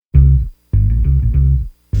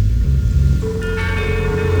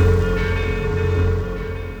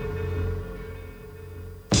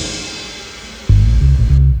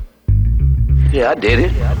Yeah, I did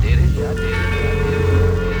it.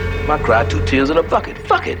 I cried 2 tears in a bucket.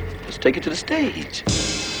 Fuck it. Let's take it to the stage.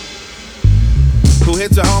 Who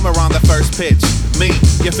hits a homer on the first pitch? Me,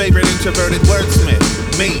 your favorite introverted wordsmith.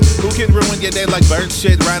 Me, who can ruin your day like bird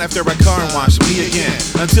shit right after a car wash? Me again,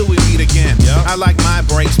 until we meet again. I like my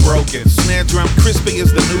brakes broken. Snare drum crispy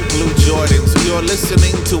as the new blue Jordans. You're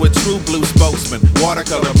listening to a true blue spokesman.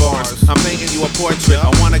 Watercolor bars, I'm painting you a portrait. I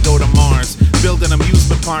wanna go to Mars. Build an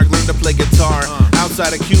amusement park, learn to play guitar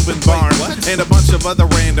outside a Cuban bar, and a bunch of other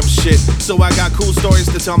random shit. So I got cool stories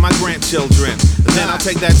to tell my grandchildren. Then I'll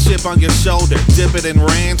take that chip on your shoulder, dip it in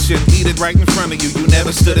ranch, and eat it right in front of you. You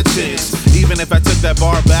never stood a chance. Even if I took that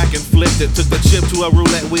bar back and flipped it, took the chip to a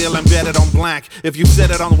roulette wheel and bet it on black. If you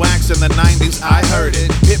set it on wax in the 90s, I heard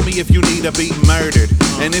it. Hit me if you need a beat murdered.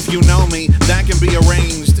 And if you know me, that can be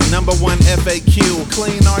arranged. #1 FAQ,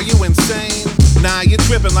 Cleen, are you insane? Nah, you're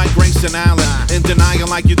tripping like Grayson Allen. In denial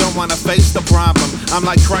like you don't wanna face the problem. I'm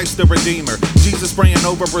like Christ the Redeemer, Jesus praying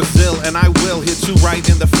over Brazil, and I will hit you right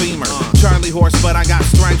in the femur. Charlie horse, but I got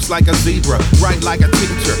stripes like a zebra. Right like a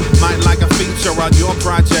teacher, might like a feature on your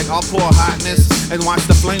project. I'll pour hotness and watch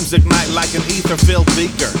the flames ignite like an ether-filled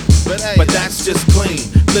beaker. But that's just Cleen.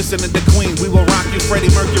 Listen to the Queen, we will rock you. Freddie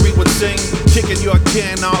Mercury would sing, kicking your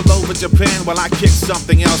can all over Japan while I kick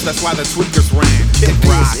something else. That's why the tweakers ran. Kick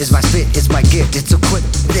rocks. Is my spit, it's my gift. It's equipped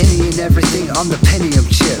with any and everything. I'm the pentium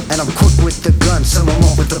chip, and I'm quick with the gun. Some I'm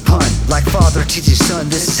off with the pun. Like father teaches son,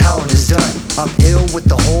 this is how it is done. I'm ill with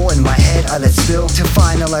the hole in my head I let spill to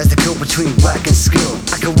finalize the kill between whack and skill.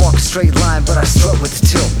 I can walk a straight line, but I strut with the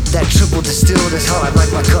tilt. That triple distilled is how I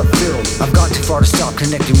like my cup filled. I've gone too far to stop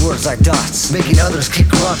connecting words like dots, making others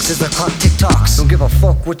kick rocks as the clock tick-tocks. Don't give a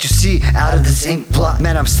fuck what you see out of this ink blot.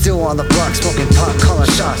 Man, I'm still on the block, smoking pot,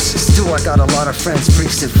 calling shots. Still, I got a lot of friends,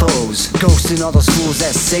 freaks and foes, ghosting all those fools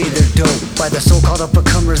that say they're dope. By the so-called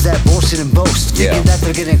up-and-comers that bullshit and boast, thinking that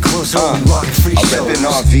they're getting closer. We rockin' free shows. I'm reppin'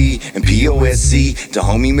 RV and POSC. The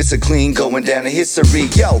homie Mr. Cleen going down in history.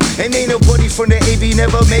 Yo, and ain't nobody from the AV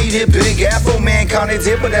never made it big. Afro man counted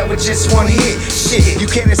it, but that was just one hit. Shit, you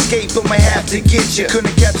can't escape, but might have to get you.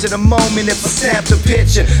 Couldn't capture the moment if I snapped a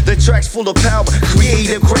picture. The track's full of power,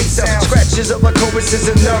 creative, great sound. Scratches of my choruses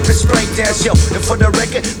and nervous breakdowns. Yo, and for the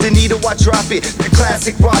record, the needle I drop it. The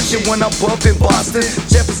classic rock shit when I'm bumping Boston.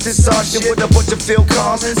 Jefferson Sergeant with a bunch of Phil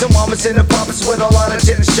Collins. Some mamas and the papas with a lot of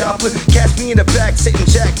Janis Joplin. Catch me in the back, sitting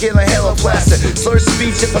Jack in a hella plaster. Slur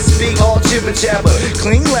speech if I speak all jibber jabber.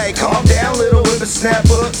 Clean leg, calm down, little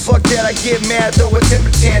whippersnapper. Fuck that, I get mad, throw a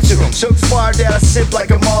temper tantrum. Choke fire that I sip like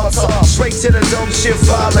a Molotov. Straight to the dope shit,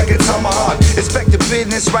 fire like a tomahawk. Expect the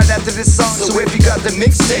business right after this song. So if you got the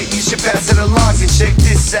mixtape, you should pass it along. And check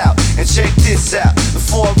this out, and check this out.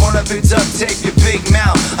 Before I run up and duct tape your big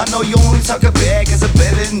mouth. I know you only talk a bag cause I'm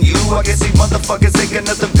better than you. I guess these motherfuckers ain't got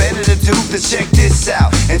nothing better to do. Then check this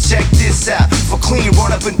out, and check this out. For Cleen,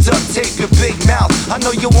 run up and duct tape your big mouth. I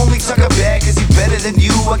know you only talk a bag cause he better than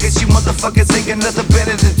you. I guess you motherfuckers ain't got nothing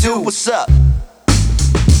better to do. What's up?